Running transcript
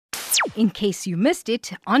in case you missed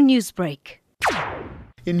it on Newsbreak.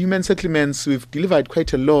 In human settlements, we've delivered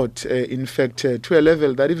quite a lot, in fact, to a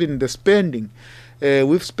level that even the spending,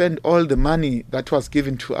 we've spent all the money that was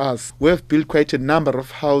given to us. We've built quite a number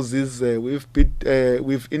of houses.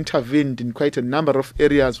 We've intervened in quite a number of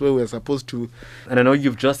areas where we're supposed to. And I know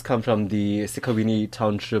you've just come from the eSikhawini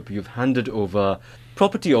Township. You've handed over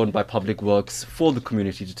property owned by Public Works for the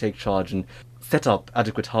community to take charge and set up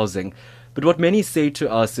adequate housing. But what many say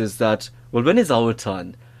to us is that, well, when is our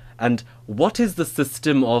turn? And what is the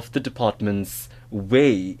system of the department's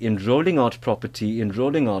way in rolling out property, in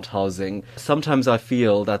rolling out housing? Sometimes I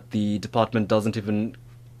feel that the department doesn't even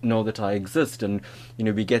know that I exist. And,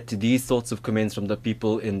 we get to these sorts of comments from the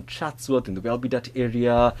people in Chatsworth, in the Welbedat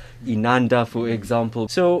area, Inanda, for example.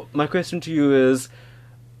 So my question to you is,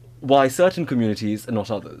 why certain communities and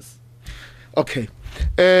not others? Okay.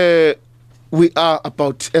 We are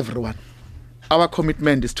about everyone. Our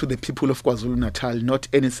commitment is to the people of KwaZulu-Natal, not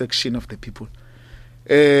any section of the people.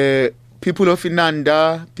 People of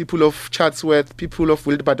Inanda, people of Chatsworth, people of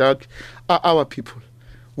Welbedat are our people.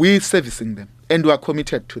 We're servicing them and we are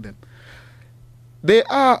committed to them. There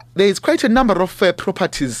is quite a number of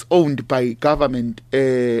properties owned by government,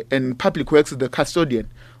 and Public Works is the custodian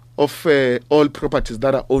of all properties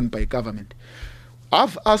that are owned by government.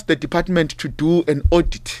 I've asked the department to do an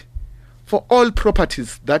audit for all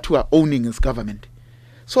properties that we are owning as government,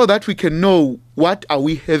 so that we can know what are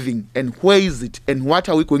we having and where is it and what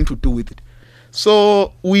are we going to do with it.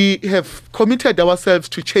 So we have committed ourselves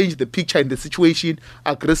to change the picture in the situation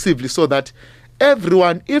aggressively, so that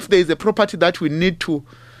everyone, if there is a property that we need to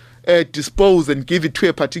dispose and give it to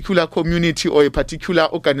a particular community or a particular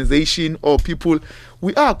organization or people,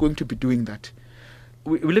 we are going to be doing that.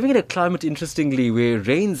 We're living in a climate, interestingly, where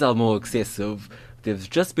rains are more excessive. There's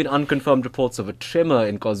just been unconfirmed reports of a tremor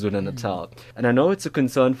in KwaZulu-Natal. And I know it's a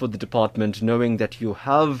concern for the department, knowing that you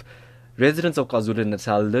have residents of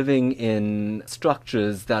KwaZulu-Natal living in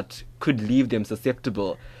structures that could leave them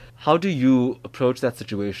susceptible. How do you approach that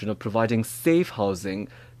situation of providing safe housing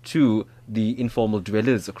to the informal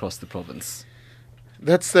dwellers across the province?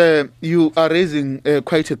 That's you are raising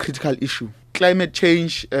quite a critical issue. Climate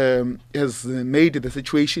change has made the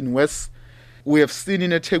situation worse. We have seen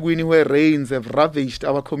in eThekwini where rains have ravaged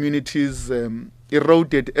our communities,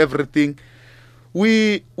 eroded everything.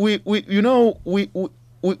 We are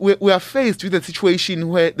faced with a situation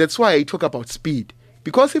where, that's why I talk about speed.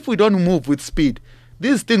 Because if we don't move with speed,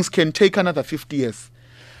 these things can take another 50 years.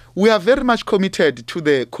 We are very much committed to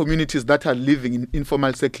the communities that are living in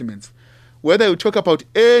informal settlements. Whether you talk about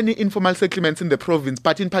any informal settlements in the province,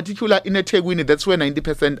 but in particular in eThekwini, that's where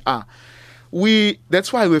 90% are.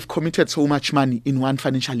 That's why we've committed so much money in one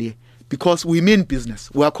financial year, because we mean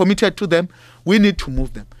business. We are committed to them. We need to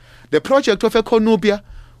move them. The project of Econobia,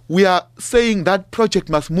 we are saying that project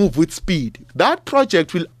must move with speed. That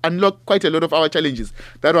project will unlock quite a lot of our challenges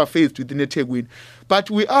that are faced within eThekwini. But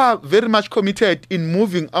we are very much committed in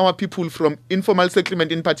moving our people from informal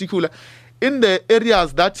settlement, in particular, in the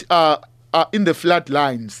areas that are in the flood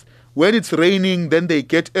lines. When it's raining, then they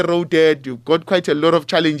get eroded. You've got quite a lot of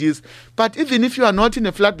challenges. But even if you are not in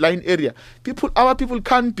a floodline area, our people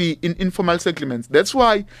can't be in informal settlements. That's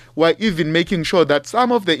why we're even making sure that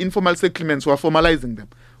some of the informal settlements, we're formalizing them.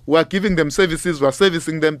 We're giving them services, we're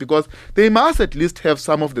servicing them, because they must at least have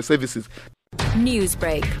some of the services.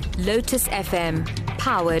 Newsbreak, Lotus FM,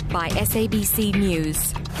 powered by SABC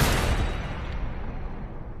News.